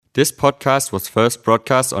This podcast was first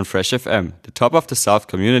broadcast on Fresh FM, the top of the South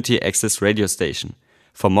community access radio station.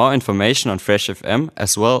 For more information on Fresh FM,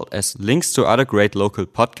 as well as links to other great local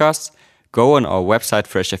podcasts, go on our website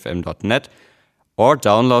freshfm.net or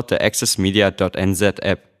download the accessmedia.nz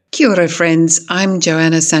app. Kia ora, friends. I'm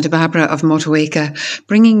Joanna Santa Barbara of Motueka,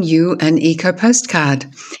 bringing you an eco postcard.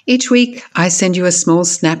 Each week, I send you a small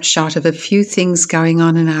snapshot of a few things going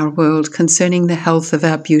on in our world concerning the health of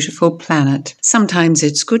our beautiful planet. Sometimes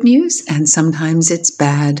it's good news and sometimes it's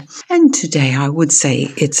bad. And today I would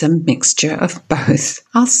say it's a mixture of both.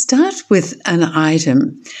 I'll start with an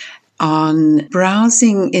item on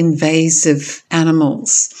browsing invasive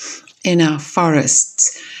animals in our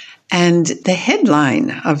forests. And the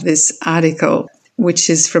headline of this article, which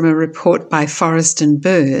is from a report by Forest and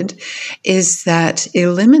Bird, is that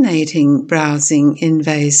eliminating browsing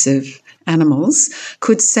invasive animals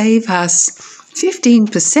could save us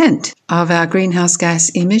 15% of our greenhouse gas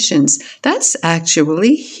emissions. That's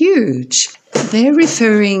actually huge. They're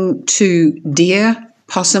referring to deer,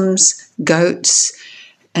 possums, goats,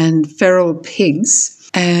 and feral pigs.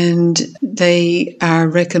 And they are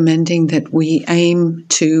recommending that we aim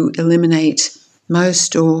to eliminate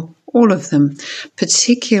most or all of them,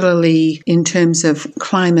 particularly in terms of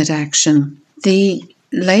climate action. The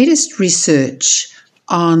latest research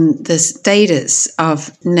on the status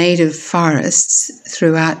of native forests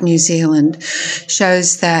throughout New Zealand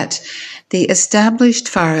shows that the established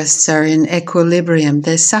forests are in equilibrium.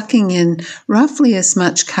 They're sucking in roughly as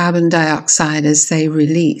much carbon dioxide as they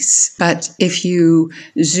release. But if you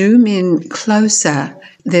zoom in closer,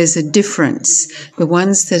 there's a difference. The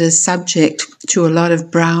ones that are subject to a lot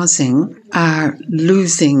of browsing are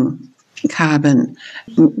losing carbon,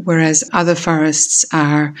 whereas other forests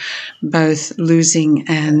are both losing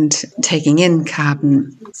and taking in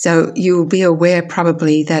carbon. So you'll be aware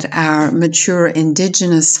probably that our mature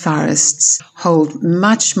indigenous forests hold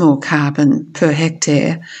much more carbon per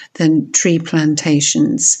hectare than tree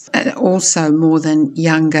plantations, also more than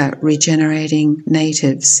younger regenerating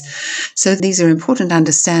natives. So these are important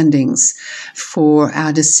understandings for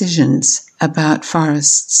our decisions about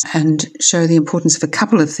forests and show the importance of a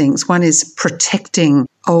couple of things. One is protecting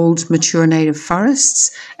old, mature native forests,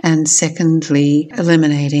 and secondly,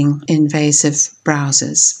 eliminating invasive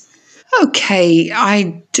browsers. Okay,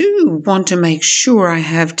 I do want to make sure I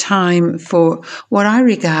have time for what I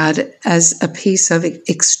regard as a piece of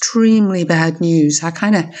extremely bad news. I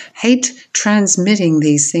kind of hate transmitting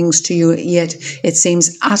these things to you, yet it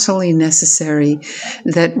seems utterly necessary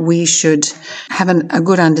that we should have a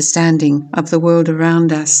good understanding of the world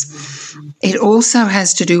around us. It also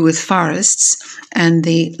has to do with forests and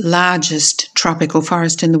the largest tropical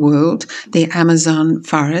forest in the world, the Amazon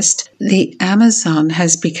forest. The Amazon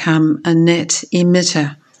has become a net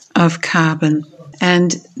emitter of carbon,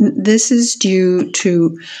 and this is due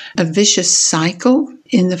to a vicious cycle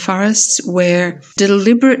in the forests where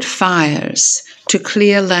deliberate fires to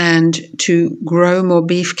clear land to grow more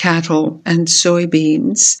beef cattle and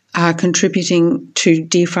soybeans are contributing to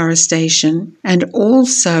deforestation, and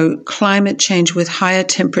also climate change with higher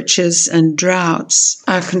temperatures and droughts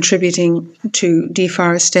are contributing to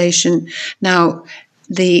deforestation. Now,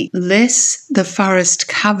 the less the forest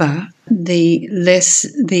cover, the less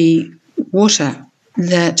the water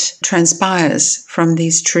that transpires from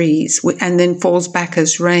these trees and then falls back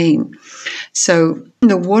as rain. So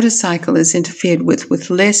the water cycle is interfered with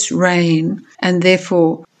less rain and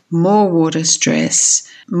therefore more water stress,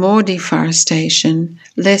 more deforestation,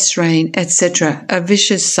 less rain, etc. A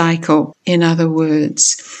vicious cycle, in other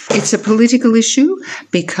words. It's a political issue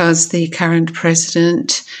because the current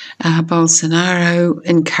president, Bolsonaro,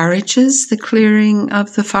 encourages the clearing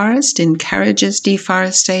of the forest, encourages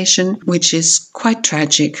deforestation, which is quite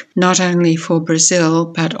tragic, not only for Brazil,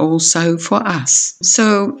 but also for us.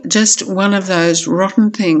 So just one of those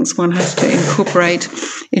rotten things one has to incorporate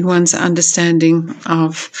in one's understanding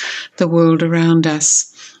of the world around us.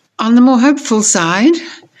 On the more hopeful side,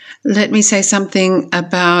 let me say something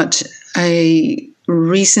about a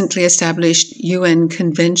recently established UN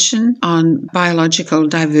Convention on Biological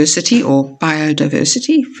Diversity, or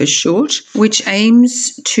biodiversity for short, which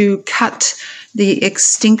aims to cut the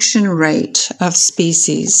extinction rate of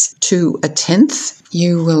species to 1/10.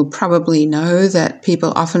 You will probably know that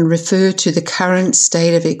people often refer to the current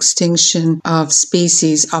state of extinction of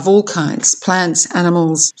species of all kinds, plants,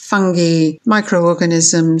 animals, fungi,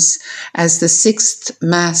 microorganisms, as the 6th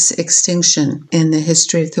mass extinction in the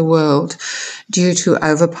history of the world due to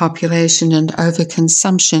overpopulation and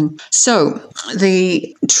overconsumption. So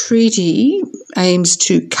the treaty aims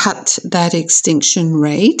to cut that extinction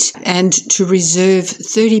rate and to reserve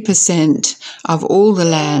 30% of all the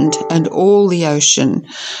land and all the ocean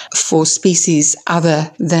for species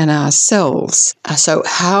other than ourselves. So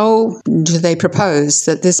how do they propose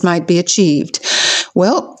that this might be achieved?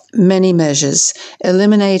 Well, many measures.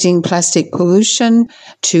 Eliminating plastic pollution,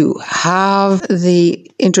 to halve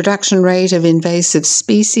the introduction rate of invasive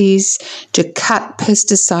species, to cut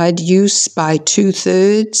pesticide use by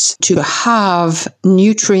 2/3, to halve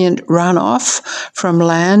nutrient runoff from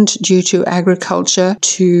land due to agriculture,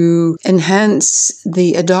 to enhance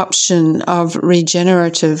the adoption of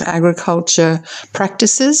regenerative agriculture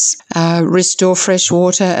practices, restore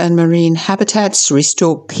freshwater and marine habitats,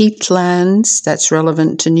 restore peatlands, that's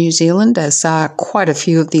relevant to New Zealand, as are quite a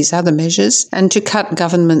few of these other measures, and to cut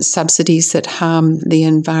government subsidies that harm the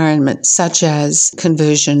environment, such as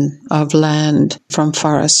conversion of land from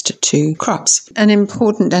forest to crops. An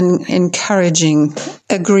important and encouraging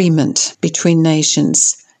agreement between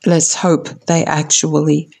nations. Let's hope they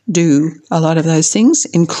actually do a lot of those things,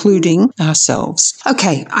 including ourselves.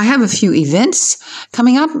 Okay, I have a few events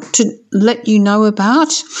coming up to let you know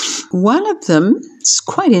about. One of them is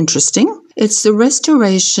quite interesting. It's the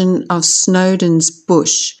restoration of Snowdon's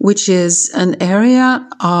Bush, which is an area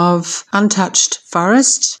of untouched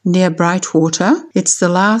forest near Brightwater. It's the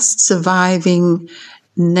last surviving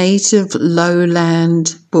native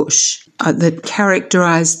lowland bush that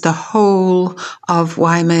characterized the whole of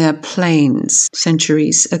Waimea Plains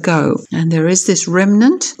centuries ago. And there is this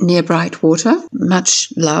remnant near Brightwater,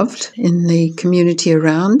 much loved in the community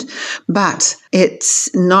around, but it's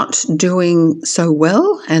not doing so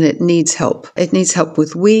well and it needs help. It needs help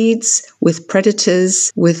with weeds, with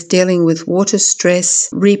predators, with dealing with water stress.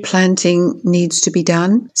 Replanting needs to be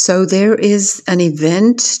done. So there is an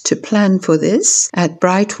event to plan for this at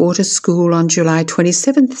Brightwater School on July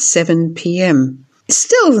 27th, 7 p.m.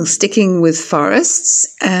 Still sticking with forests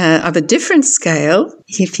of a different scale,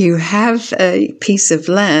 if you have a piece of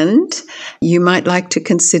land, you might like to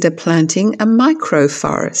consider planting a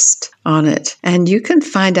microforest on it. And you can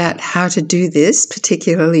find out how to do this,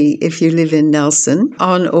 particularly if you live in Nelson,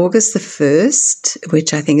 on August the 1st,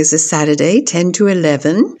 which I think is a Saturday, 10 to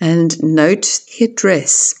 11. And note the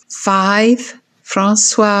address, 5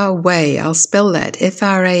 Francois Way. I'll spell that,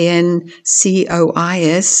 Francois,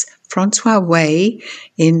 Francois Way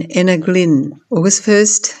in Enniglyn, August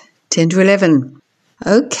 1st, 10 to 11.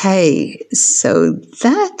 Okay, so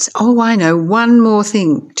I know one more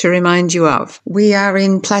thing to remind you of. We are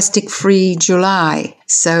in plastic-free July,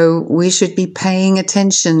 so we should be paying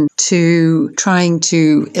attention to trying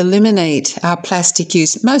to eliminate our plastic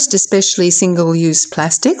use, most especially single-use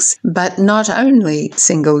plastics, but not only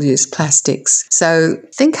single-use plastics. So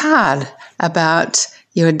think hard about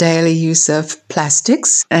your daily use of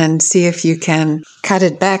plastics and see if you can cut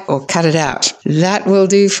it back or cut it out. That will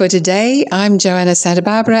do for today. I'm Joanna Santa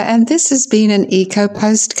Barbara and this has been an Eco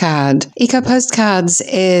Postcard. Eco Postcards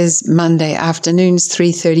is Monday afternoons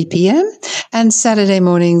 3:30 p.m. and Saturday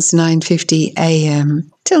mornings 9:50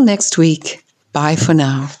 a.m. Till next week. Bye for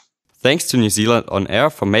now. Thanks to New Zealand On Air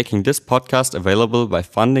for making this podcast available by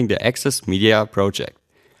funding the Access Media project.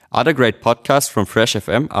 Other great podcasts from Fresh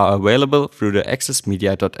FM are available through the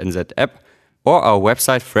accessmedia.nz app or our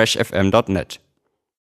website freshfm.net.